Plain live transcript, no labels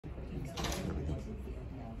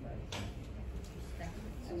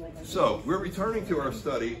So, we're returning to our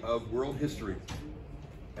study of world history,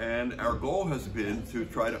 and our goal has been to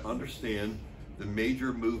try to understand the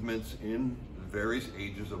major movements in the various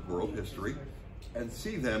ages of world history and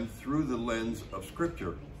see them through the lens of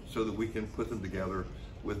Scripture so that we can put them together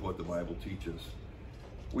with what the Bible teaches.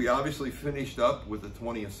 We obviously finished up with the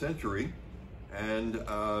 20th century, and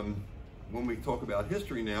when we talk about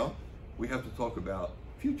history now, we have to talk about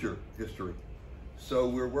future history. So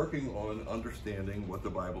we're working on understanding what the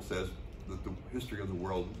Bible says that the history of the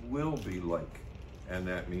world will be like, and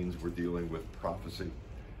that means we're dealing with prophecy.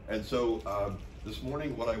 And so this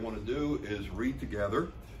morning what I want to do is read together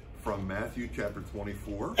from Matthew chapter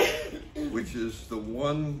 24, which is the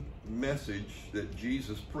one message that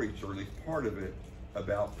Jesus preached, or at least part of it,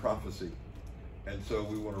 about prophecy. And so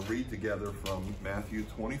we want to read together from Matthew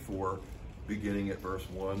 24, beginning at verse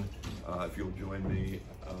 1. If you'll join me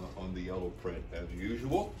on the yellow print as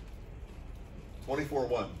usual.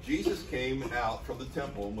 24:1. Jesus came out from the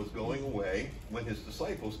temple and was going away when his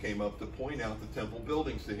disciples came up to point out the temple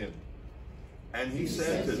buildings to him. And he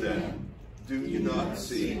said to them, "Do you not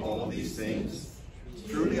see all these things?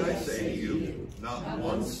 Truly I say to you, not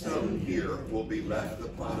one stone here will be left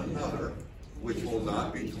upon another, which will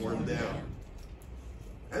not be torn down."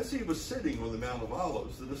 As he was sitting on the Mount of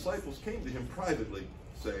Olives, the disciples came to him privately,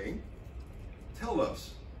 saying, "Tell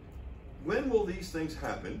us, when will these things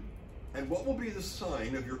happen, and what will be the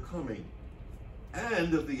sign of your coming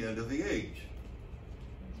and of the end of the age?"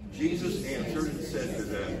 Jesus answered and said to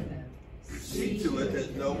them, "See to it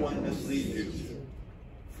that no one misleads you.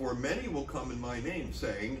 For many will come in my name,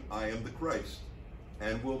 saying, 'I am the Christ,'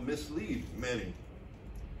 and will mislead many.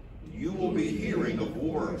 You will be hearing of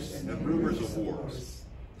wars and rumors of wars.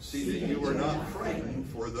 See that you are not frightened,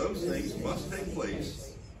 for those things must take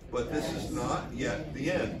place, but this is not yet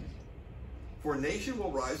the end. For nation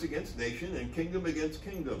will rise against nation, and kingdom against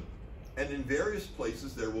kingdom, and in various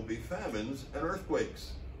places there will be famines and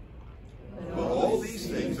earthquakes. But all these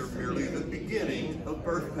things are merely the beginning of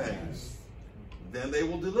birth pangs. Then they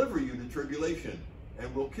will deliver you to tribulation,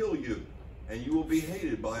 and will kill you, and you will be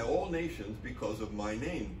hated by all nations because of my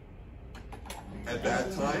name. At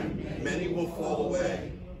that time, many will fall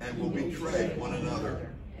away, and will betray one another,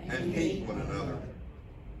 and hate one another.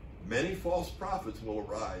 Many false prophets will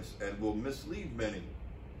arise, and will mislead many.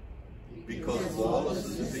 Because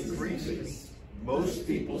lawlessness is increasing, most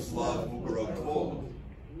people's love will grow cold.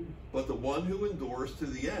 But the one who endures to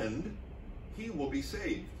the end, he will be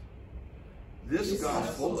saved. This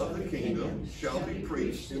gospel of the kingdom shall be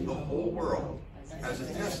preached in the whole world as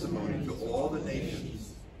a testimony to all the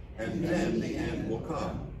nations, and then the end will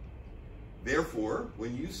come. Therefore,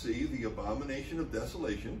 when you see the abomination of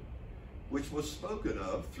desolation, which was spoken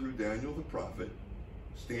of through Daniel the prophet,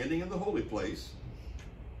 standing in the holy place,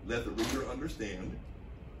 let the reader understand.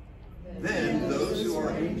 Then those who are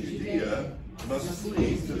in Judea must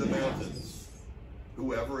flee to the mountains.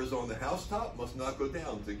 Whoever is on the housetop must not go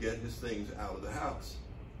down to get his things out of the house.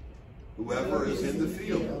 Whoever is in the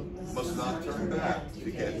field must not turn back to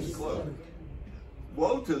get his cloak.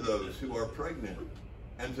 Woe to those who are pregnant,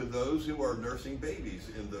 and to those who are nursing babies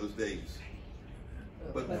in those days.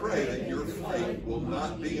 But pray that your flight will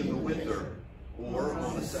not be in the winter or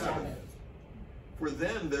on a Sabbath. For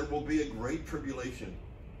then there will be a great tribulation,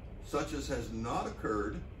 such as has not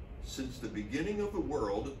occurred since the beginning of the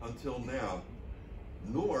world until now,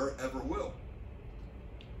 nor ever will.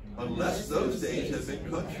 Unless those days had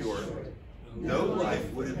been cut short, no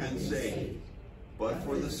life would have been saved. But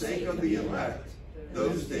for the sake of the elect,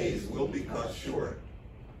 those days will be cut short.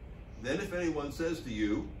 Then if anyone says to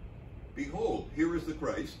you, 'Behold, here is the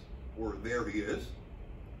Christ,' or 'There he is,'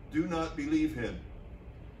 do not believe him.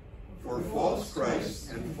 For false Christs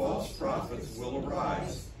and false prophets will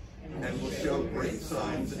arise, and will show great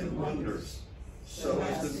signs and wonders, so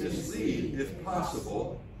as to mislead, if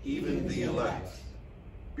possible, even the elect.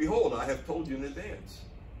 Behold, I have told you in advance.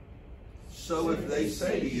 So if they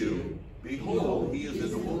say to you, 'Behold, he is in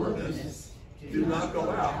the wilderness,' do not go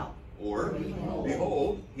out. Or,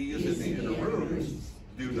 'Behold, he is in the inner rooms,'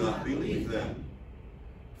 do not believe them.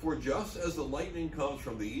 For just as the lightning comes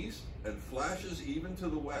from the east and flashes even to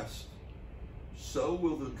the west, so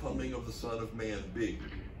will the coming of the Son of Man be.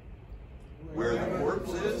 Where the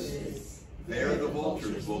corpse is, there the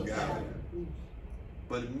vultures will gather.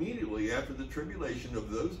 But immediately after the tribulation of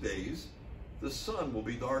those days, the sun will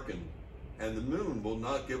be darkened, and the moon will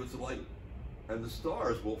not give its light, and the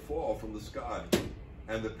stars will fall from the sky,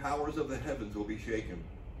 and the powers of the heavens will be shaken.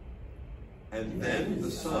 And then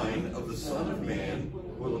the sign of the Son of Man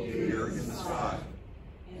will appear in the sky,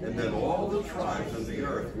 and then all the tribes of the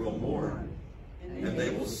earth will mourn, and they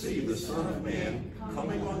will see the Son of Man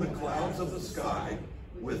coming on the clouds of the sky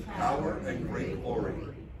with power and great glory.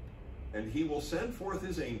 And he will send forth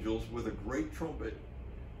his angels with a great trumpet,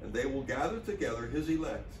 and they will gather together his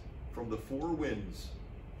elect from the four winds,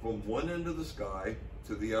 from one end of the sky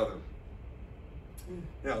to the other.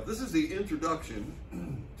 Now, this is the introduction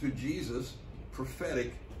to Jesus'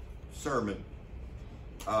 prophetic sermon.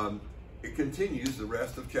 It continues the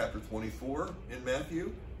rest of chapter 24 in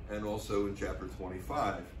Matthew and also in chapter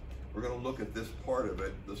 25. We're going to look at this part of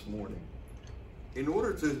it this morning. In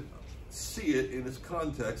order to see it in its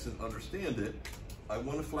context and understand it, I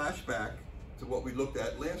want to flash back to what we looked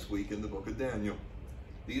at last week in the book of Daniel.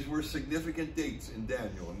 These were significant dates in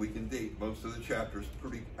Daniel, and we can date most of the chapters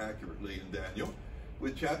pretty accurately in Daniel,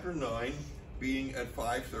 with chapter 9 being at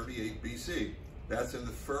 538 BC. That's in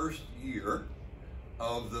the first year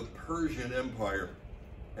of the Persian Empire.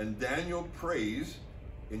 And Daniel prays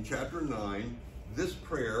in chapter 9 this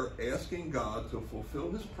prayer, asking God to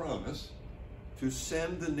fulfill his promise to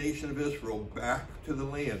send the nation of Israel back to the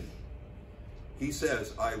land. He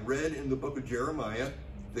says, I read in the book of Jeremiah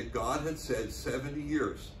that God had said 70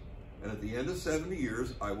 years. And at the end of 70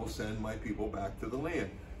 years, I will send my people back to the land.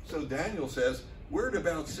 So Daniel says, we're at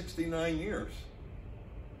about 69 years.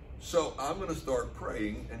 So I'm going to start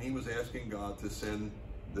praying, and he was asking God to send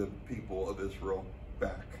the people of Israel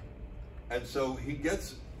back. And so he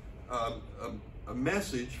gets a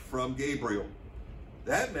message from Gabriel.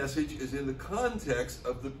 That message is in the context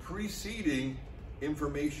of the preceding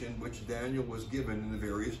information which Daniel was given in the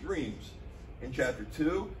various dreams. In chapter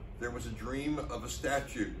 2, there was a dream of a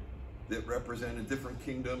statue that represented different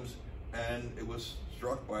kingdoms, and it was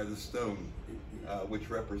struck by the stone, which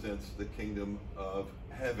represents the kingdom of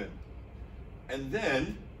heaven. And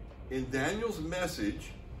then, in Daniel's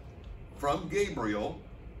message from Gabriel,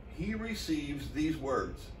 he receives these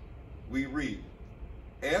words. We read,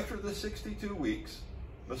 after the 62 weeks,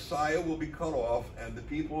 Messiah will be cut off, and the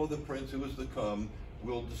people of the prince who is to come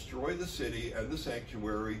will destroy the city and the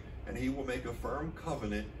sanctuary, and he will make a firm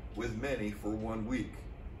covenant with many for 1 week.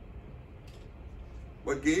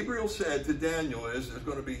 What Gabriel said to Daniel is there's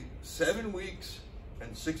going to be 7 weeks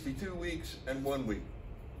and 62 weeks and 1 week.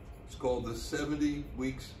 It's called the 70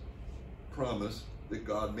 weeks promise that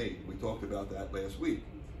God made. We talked about that last week.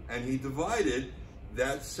 And he divided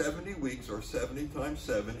that 70 weeks, or 70 times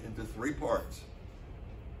 7, into 3 parts.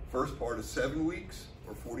 First part is 7 weeks,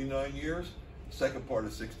 or 49 years. Second part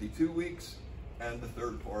is 62 weeks. And the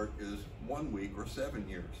third part is 1 week, or 7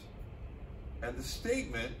 years. And the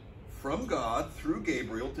statement from God through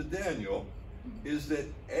Gabriel to Daniel is that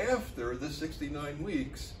after the 69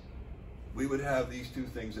 weeks, we would have these 2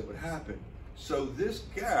 things that would happen. So this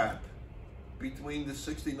gap between the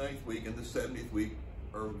 69th week and the 70th week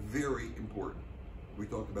are very important. We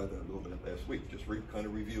talked about that a little bit last week, just kind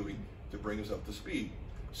of reviewing to bring us up to speed.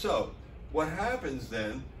 So what happens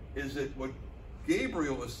then is that what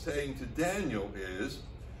Gabriel is saying to Daniel is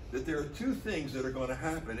that there are 2 things that are going to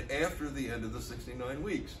happen after the end of the 69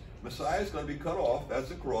 weeks. Messiah is going to be cut off, that's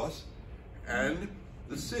the cross, and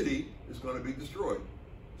the city is going to be destroyed.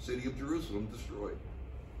 City of Jerusalem destroyed.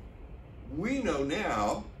 We know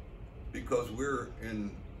now, because we're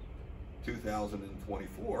in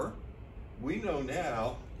 2024, we know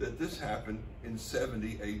now that this happened in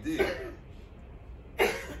 70 AD.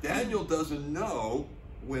 Daniel doesn't know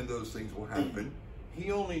when those things will happen.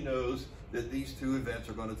 He only knows that these 2 events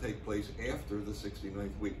are going to take place after the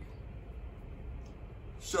 69th week.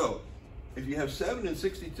 So, if you have 7 and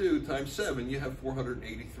 62 times 7, you have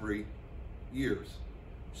 483 years.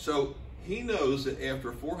 So, he knows that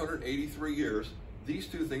after 483 years, these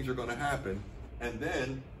 2 things are going to happen, and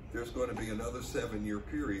then there's going to be another 7-year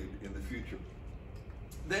period in the future.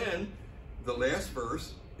 Then, the last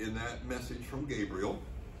verse in that message from Gabriel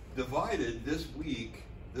divided this week,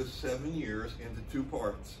 this 7 years, into 2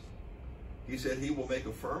 parts. He said he will make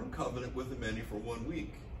a firm covenant with the many for 1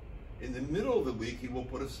 week. In the middle of the week, he will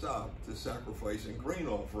put a stop to sacrifice and grain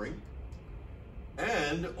offering.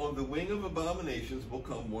 And on the wing of abominations will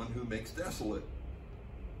come one who makes desolate,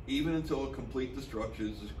 even until a complete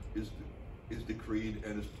destruction is decreed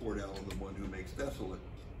and is poured out on the one who makes desolate.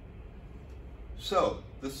 So,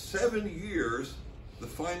 the 7 years, the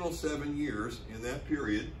final 7 years in that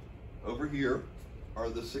period, over here, are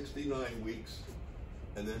the 69 weeks,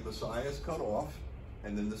 and then Messiah is cut off,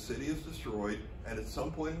 and then the city is destroyed, and at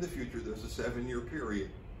some point in the future, there's a 7-year period.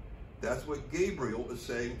 That's what Gabriel is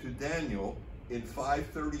saying to Daniel in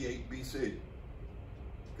 538 BC.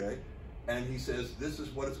 Okay? And he says, this is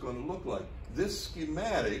what it's going to look like. This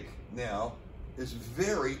schematic now is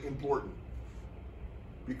very important,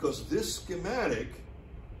 because this schematic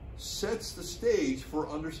sets the stage for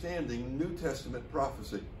understanding New Testament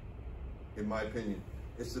prophecy, in my opinion.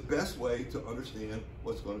 It's the best way to understand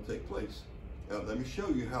what's going to take place. Now, let me show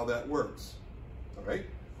you how that works. All right?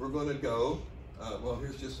 We're going to go, well,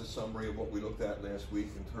 here's just a summary of what we looked at last week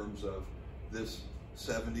in terms of this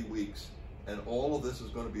 70 weeks. And all of this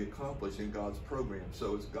is going to be accomplished in God's program.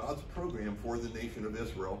 So it's God's program for the nation of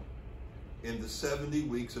Israel in the 70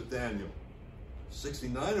 weeks of Daniel,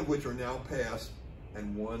 69 of which are now past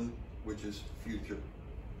and 1 which is future.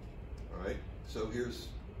 All right? So here's,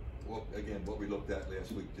 well, again, what we looked at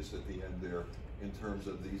last week, just at the end there, in terms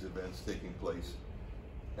of these events taking place.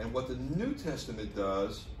 And what the New Testament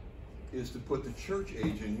does is to put the church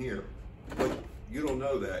age in here. But you don't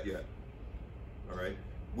know that yet. All right?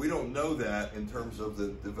 We don't know that in terms of the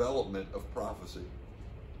development of prophecy.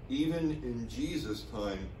 Even in Jesus'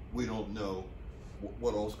 time, we don't know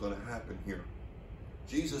what all's going to happen here.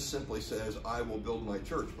 Jesus simply says, I will build my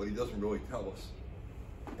church, but he doesn't really tell us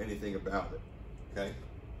anything about it. Okay?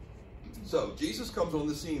 So, Jesus comes on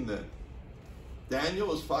the scene then.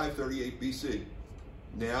 Daniel is 538 BC.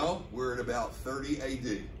 Now, we're at about 30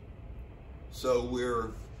 AD. So,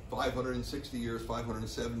 we're 560 years,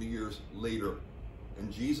 570 years later.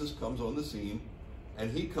 And Jesus comes on the scene,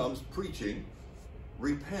 and he comes preaching,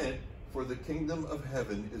 repent, for the kingdom of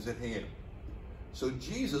heaven is at hand. So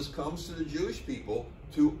Jesus comes to the Jewish people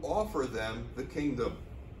to offer them the kingdom.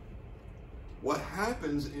 What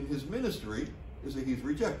happens in his ministry is that he's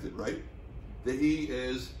rejected, right? That he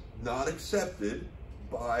is not accepted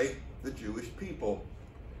by the Jewish people.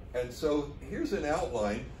 And so here's an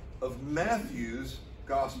outline of Matthew's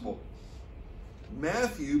gospel.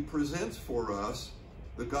 Matthew presents for us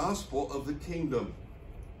the gospel of the kingdom.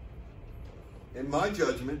 In my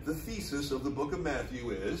judgment, the thesis of the book of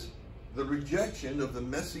Matthew is the rejection of the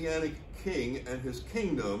Messianic king and his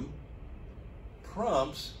kingdom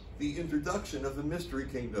prompts the introduction of the mystery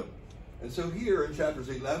kingdom. And so here in chapters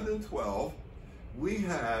 11 and 12, we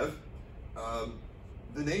have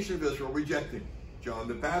the nation of Israel rejecting. John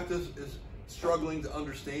the Baptist is struggling to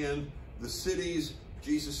understand the cities.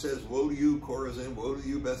 Jesus says, woe to you, Chorazin, woe to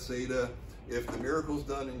you, Bethsaida. If the miracles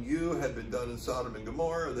done in you had been done in Sodom and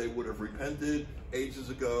Gomorrah, they would have repented ages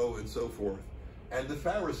ago, and so forth. And the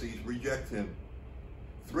Pharisees reject him.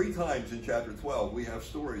 3 times in chapter 12, we have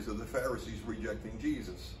stories of the Pharisees rejecting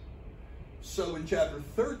Jesus. So in chapter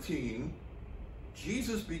 13,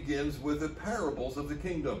 Jesus begins with the parables of the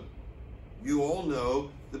kingdom. You all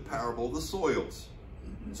know the parable of the soils.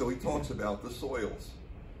 So he talks about the soils.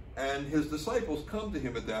 And his disciples come to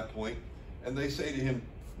him at that point, and they say to him,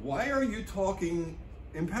 why are you talking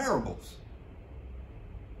in parables?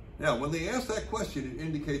 Now, when they ask that question, it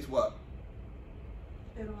indicates what?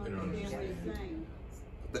 They don't understand what he's saying.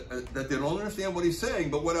 That they don't understand what he's saying,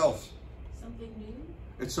 but what else? Something new?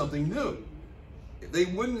 It's something new. They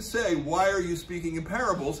wouldn't say, why are you speaking in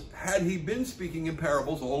parables, had he been speaking in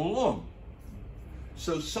parables all along.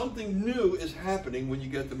 So something new is happening when you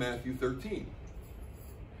get to Matthew 13.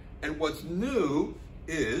 And what's new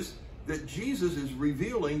is that Jesus is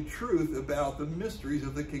revealing truth about the mysteries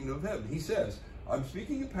of the kingdom of heaven. He says, I'm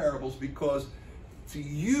speaking in parables because to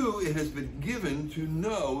you it has been given to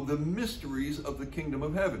know the mysteries of the kingdom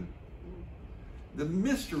of heaven. The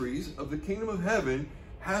mysteries of the kingdom of heaven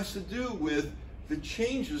has to do with the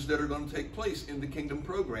changes that are going to take place in the kingdom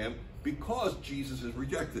program because Jesus is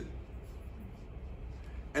rejected.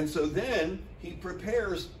 And so then he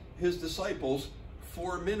prepares his disciples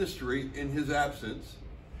for ministry in his absence.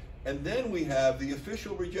 And then we have the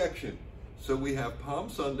official rejection. So we have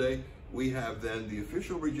Palm Sunday, we have then the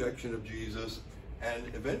official rejection of Jesus, and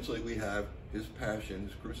eventually we have his passion,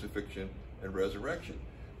 his crucifixion, and resurrection.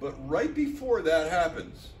 But right before that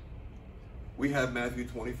happens, we have Matthew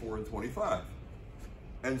 24 and 25.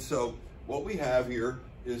 And so what we have here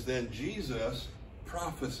is then Jesus'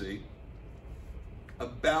 prophecy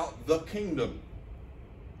about the kingdom.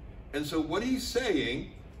 And so what he's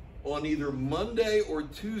saying on either Monday or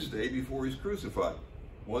Tuesday before he's crucified,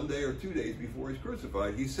 1 day or 2 days before he's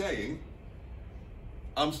crucified, he's saying,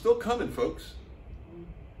 I'm still coming, folks.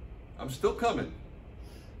 I'm still coming.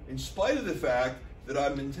 In spite of the fact that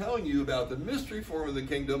I've been telling you about the mystery form of the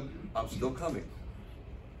kingdom, I'm still coming.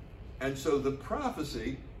 And so the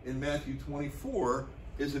prophecy in Matthew 24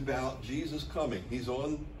 is about Jesus coming. He's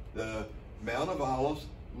on the Mount of Olives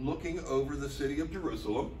looking over the city of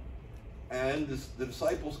Jerusalem. And the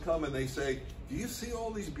disciples come and they say, do you see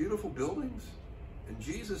all these beautiful buildings? And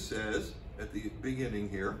Jesus says at the beginning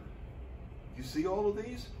here, you see all of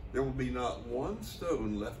these? There will be not one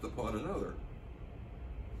stone left upon another.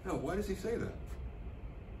 Now, why does he say that?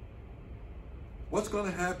 What's going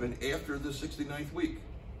to happen after the 69th week?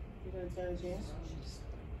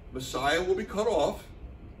 Messiah will be cut off,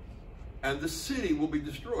 and the city will be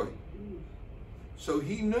destroyed. So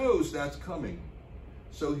he knows that's coming.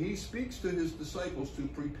 So he speaks to his disciples to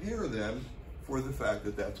prepare them for the fact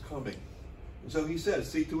that that's coming. And so he says,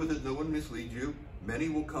 see to it that no one misleads you. Many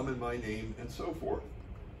will come in my name, and so forth.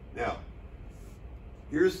 Now,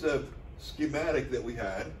 here's the schematic that we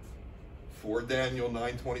had for Daniel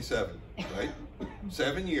 9:27, right?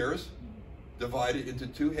 7 years divided into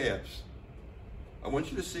 2 halves. I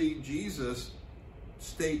want you to see Jesus'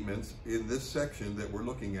 statements in this section that we're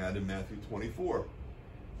looking at in Matthew 24.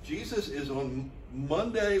 Jesus is on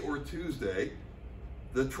Monday or Tuesday.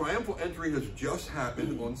 The triumphal entry has just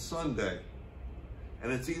happened on Sunday.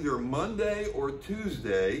 And it's either Monday or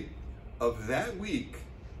Tuesday of that week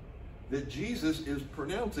that Jesus is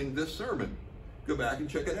pronouncing this sermon. Go back and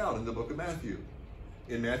check it out in the book of Matthew.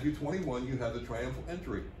 In Matthew 21, you have the triumphal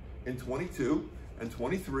entry. In 22 and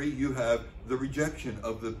 23, you have the rejection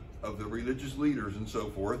of the religious leaders and so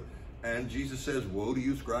forth. And Jesus says, woe to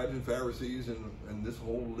you, scribes and Pharisees, and this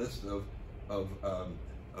whole list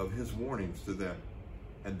of his warnings to them.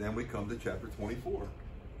 And then we come to chapter 24,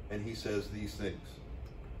 and he says these things.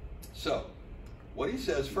 So, what he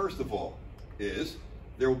says, first of all, is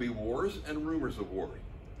there will be wars and rumors of war.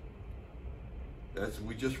 That's what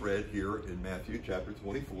we just read here in Matthew chapter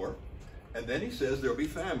 24. And then he says there will be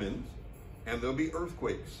famines and there will be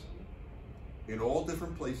earthquakes in all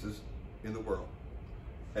different places in the world.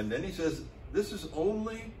 And then he says this is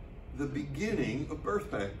only the beginning of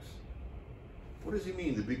birth pangs. What does he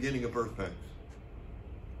mean, the beginning of birth pangs?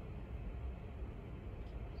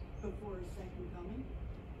 Before his second coming?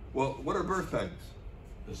 Well, what are birth pangs?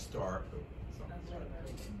 The start of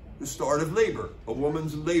The start of labor, a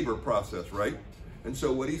woman's labor process, right? And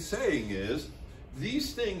so what he's saying is,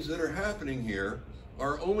 these things that are happening here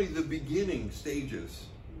are only the beginning stages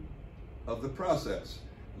of the process,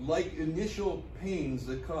 like initial pains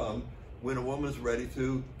that come when a woman's ready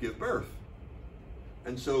to give birth.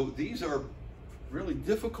 And so these are really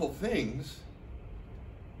difficult things,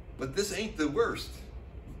 but this ain't the worst,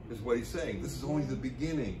 is what he's saying. This is only the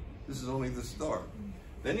beginning. This is only the start.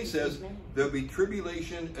 Then he says, there'll be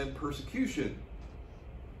tribulation and persecution.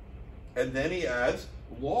 And then he adds,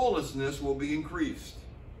 lawlessness will be increased.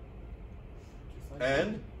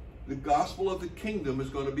 And the gospel of the kingdom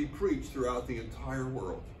is going to be preached throughout the entire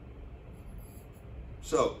world.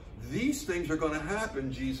 So, these things are going to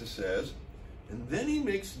happen, Jesus says. And then he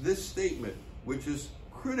makes this statement, which is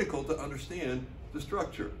critical to understand the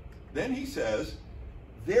structure. Then he says,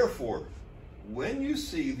 therefore, when you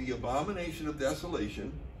see the abomination of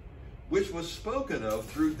desolation, which was spoken of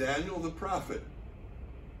through Daniel the prophet,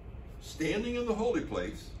 standing in the holy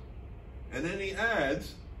place, and then he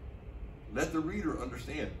adds, let the reader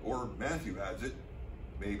understand, or Matthew adds it,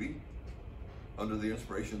 maybe, under the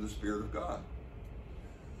inspiration of the Spirit of God.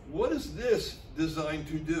 What is this designed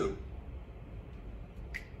to do?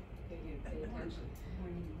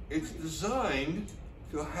 It's designed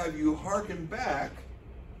to have you hearken back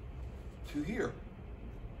to here.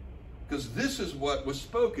 Because this is what was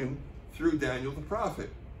spoken through Daniel the prophet.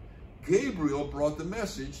 Gabriel brought the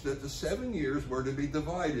message that the 7 years were to be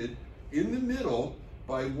divided in the middle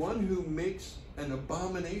by one who makes an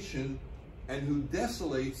abomination and who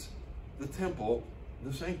desolates the temple,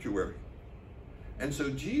 the sanctuary. And so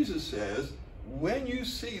Jesus says, when you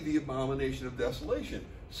see the abomination of desolation.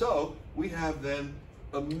 So we have then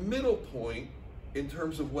a middle point in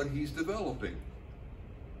terms of what he's developing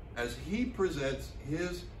as he presents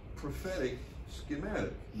his prophetic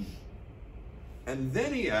schematic. And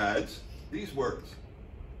then he adds these words.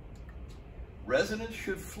 Residents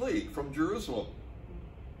should flee from Jerusalem.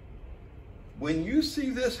 When you see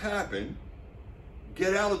this happen,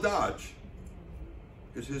 get out of Dodge,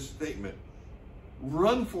 is his statement.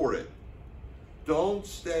 Run for it. Don't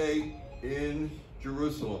stay in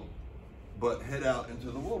Jerusalem, but head out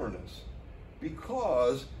into the wilderness.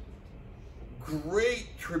 Because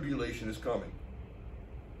great tribulation is coming.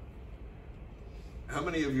 How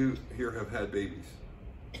many of you here have had babies?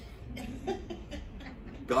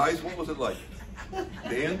 Guys, what was it like?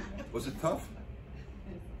 Dan, was it tough?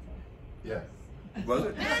 Yes. Was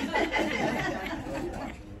it?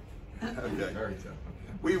 Okay. Very tough.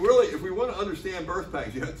 We really, if we want to understand birth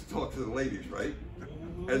pangs, you have to talk to the ladies, right?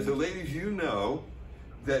 And so ladies, you know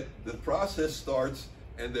that the process starts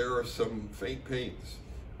and there are some faint pains.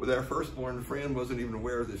 With our firstborn, Fran wasn't even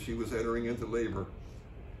aware that she was entering into labor.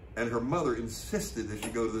 And her mother insisted that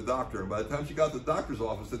she go to the doctor. And by the time she got to the doctor's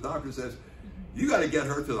office, the doctor says, you got to get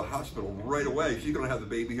her to the hospital right away. She's going to have the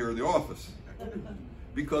baby here in the office.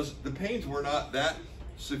 Because the pains were not that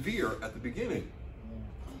severe at the beginning.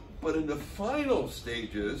 But in the final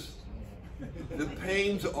stages, the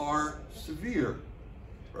pains are severe,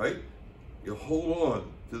 right? You hold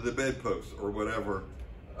on to the bedpost or whatever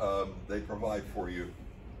they provide for you.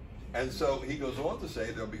 And so he goes on to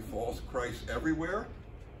say there'll be false Christs everywhere.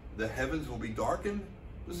 The heavens will be darkened.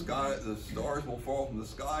 The stars will fall from the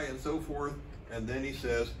sky and so forth. And then he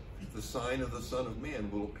says, the sign of the Son of Man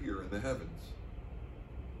will appear in the heavens.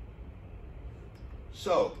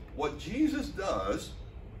 So what Jesus does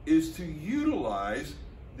is to utilize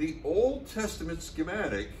the Old Testament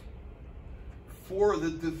schematic for the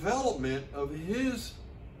development of his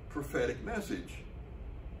prophetic message.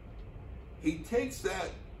 He takes that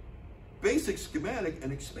basic schematic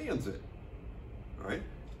and expands it. All right?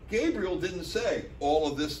 Gabriel didn't say all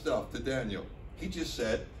of this stuff to Daniel. He just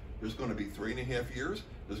said, there's going to be 3.5 years.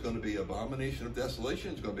 There's going to be abomination of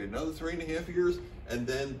desolation. It's going to be another 3.5 years. And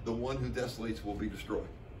then the one who desolates will be destroyed.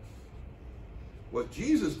 What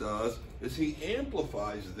Jesus does is he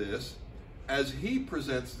amplifies this as he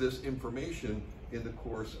presents this information in the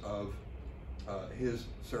course of his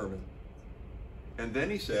sermon. And then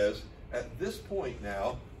he says, at this point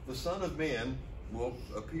now, the Son of Man will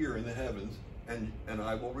appear in the heavens and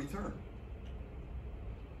I will return.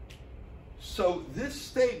 So this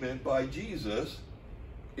statement by Jesus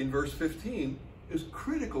in verse 15 is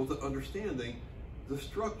critical to understanding the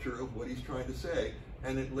structure of what he's trying to say.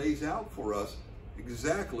 And it lays out for us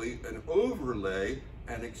exactly an overlay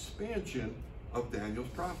and expansion of Daniel's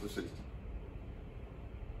prophecy.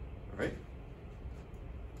 All right?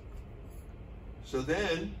 So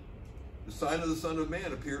then, the sign of the Son of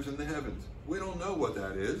Man appears in the heavens. We don't know what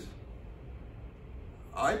that is.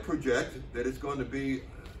 I project that it's going to be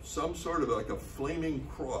some sort of like a flaming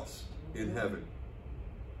cross in heaven.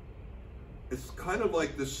 It's kind of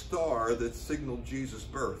like the star that signaled Jesus'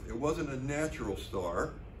 birth. It wasn't a natural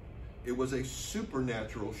star. It was a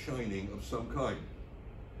supernatural shining of some kind.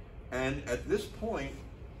 And at this point,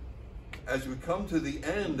 as we come to the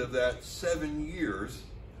end of that 7 years,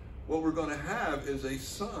 what we're going to have is a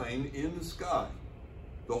sign in the sky.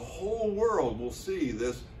 The whole world will see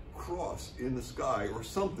this cross in the sky or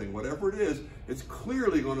something, whatever it is. It's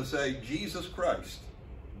clearly going to say Jesus Christ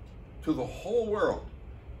to the whole world.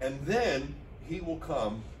 And then he will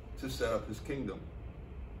come to set up his kingdom.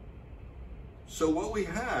 So what we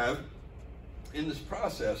have in this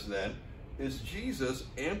process then is Jesus'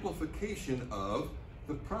 amplification of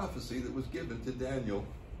the prophecy that was given to Daniel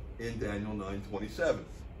in Daniel 9:27.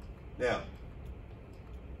 Now,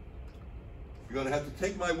 you're going to have to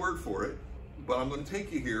take my word for it, but I'm going to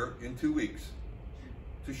take you here in 2 weeks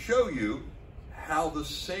to show you how the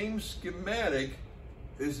same schematic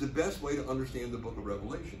is the best way to understand the book of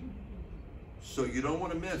Revelation. So you don't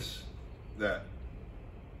want to miss that,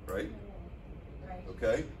 right?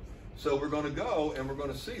 Okay? So we're going to go and we're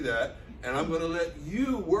going to see that, and I'm going to let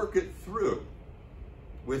you work it through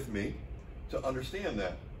with me to understand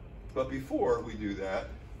that. But before we do that,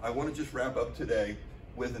 I want to just wrap up today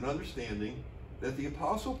with an understanding that the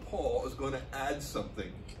Apostle Paul is going to add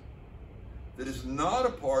something that is not a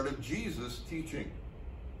part of Jesus' teaching.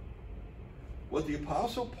 What the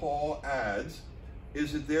Apostle Paul adds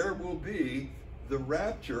is that there will be the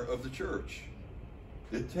rapture of the church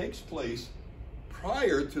that takes place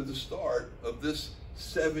prior to the start of this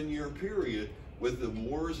 7-year period with the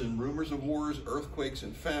wars and rumors of wars, earthquakes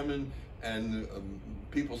and famine, and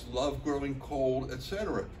people's love growing cold,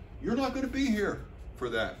 etc. You're not going to be here for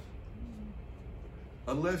that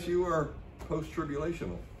unless you are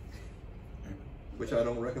post-tribulational, which I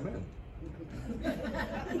don't recommend.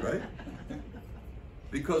 Right?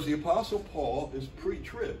 Because the Apostle Paul is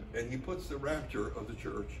pre-trib, and he puts the rapture of the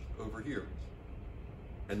church over here.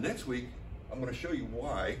 And next week, I'm going to show you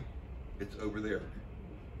why it's over there.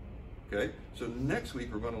 Okay? So next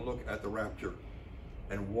week, we're going to look at the rapture.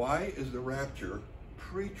 And why is the rapture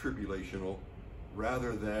pre-tribulational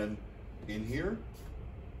rather than in here,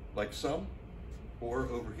 like some, or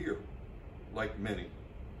over here, like many?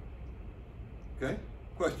 Okay?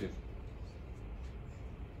 Question?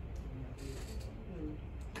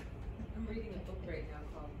 I'm reading a book right now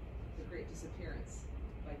called The Great Disappearance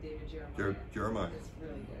by David Jeremiah. Jeremiah. It's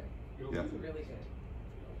really good. Yeah. It's really good.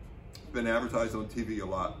 It's been advertised on TV a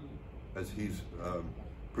lot as he's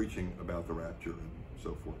preaching about the rapture and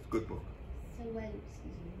so forth. Good book. So when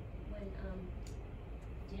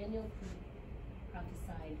Daniel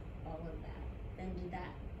prophesied all of that, then did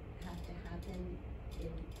that have to happen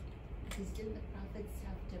because didn't their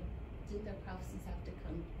prophecies have to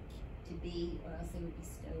come to be, or else they would be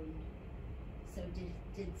stoned? So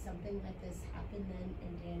did something like this happen then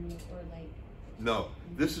in Daniel, or like? No,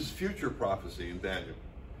 this is future prophecy in Daniel.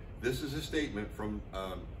 This is a statement from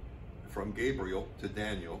from Gabriel to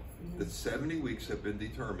Daniel, that 70 weeks have been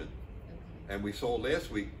determined. Okay. And we saw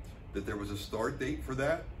last week that there was a start date for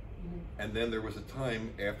that, and then there was a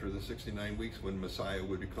time after the 69 weeks when Messiah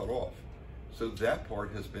would be cut off. So that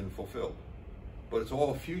part has been fulfilled. But it's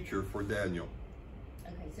all future for Daniel.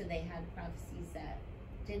 Okay, so they had prophecies that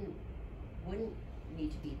wouldn't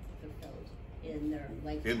need to be fulfilled in their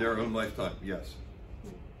lifetime. In their own lifetime, yes.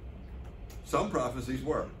 Some prophecies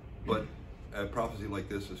were, but a prophecy like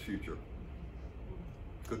this is future.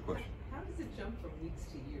 Good question. How does it jump from weeks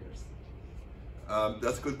to years?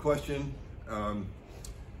 That's a good question.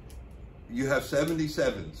 You have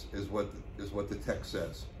 77s is what the text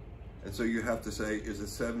says. And so you have to say, is it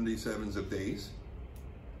 77s of days?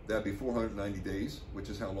 That'd be 490 days, which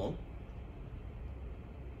is how long?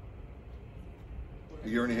 A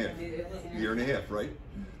year and a half. A year and a half, right?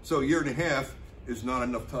 So a year and a half is not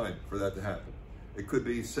enough time for that to happen. It could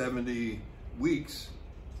be 70 weeks,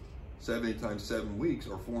 70 times 7 weeks,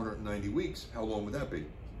 or 490 weeks. How long would that be?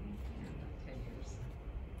 10 years.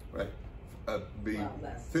 Right. Be Well,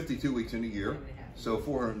 less. 52 weeks in a year. 1.5. So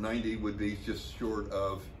 490 would be just short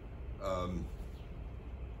of,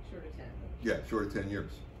 Short of 10. yeah, short of 10 years.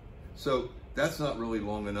 So that's not really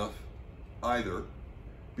long enough either,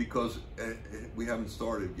 because we haven't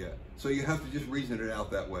started yet. So you have to just reason it out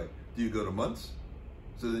that way. Do you go to months?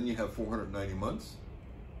 So then you have 490 months?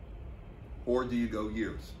 Or do you go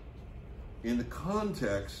years? In the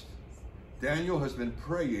context, Daniel has been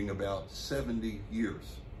praying about 70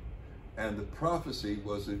 years. And the prophecy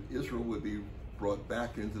was that Israel would be brought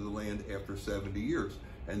back into the land after 70 years.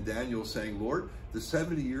 And Daniel's saying, Lord, the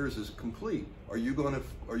 70 years is complete. Are you going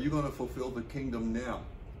to fulfill the kingdom now?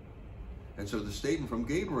 And so the statement from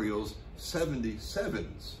Gabriel's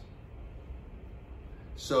 77s.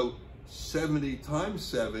 So 70 times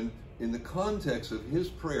 7 in the context of his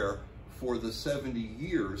prayer for the 70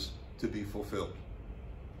 years to be fulfilled.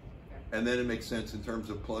 And then it makes sense in terms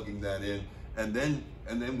of plugging that in. And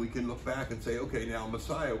then we can look back and say, okay, now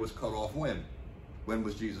Messiah was cut off when? When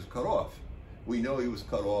was Jesus cut off? We know he was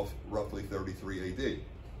cut off roughly 33 AD.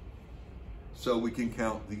 So we can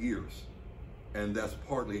count the years. And that's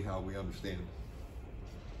partly how we understand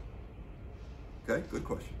it. Okay, good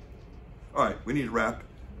question. All right, we need to wrap,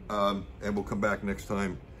 and we'll come back next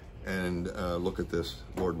time and look at this,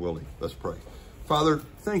 Lord willing. Let's pray. Father,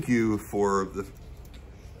 thank you for the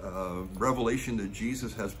revelation that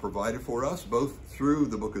Jesus has provided for us, both through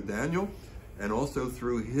the book of Daniel and also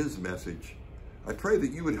through his message. I pray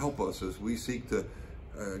that you would help us as we seek to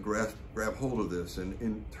grab hold of this and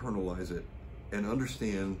internalize it and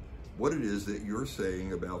understand what it is that you're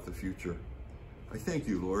saying about the future. I thank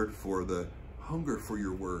you, Lord, for the hunger for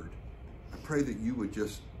your word. I pray that you would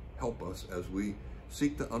just help us as we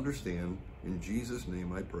seek to understand. In Jesus'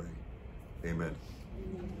 name I pray. Amen.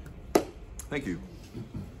 Thank you.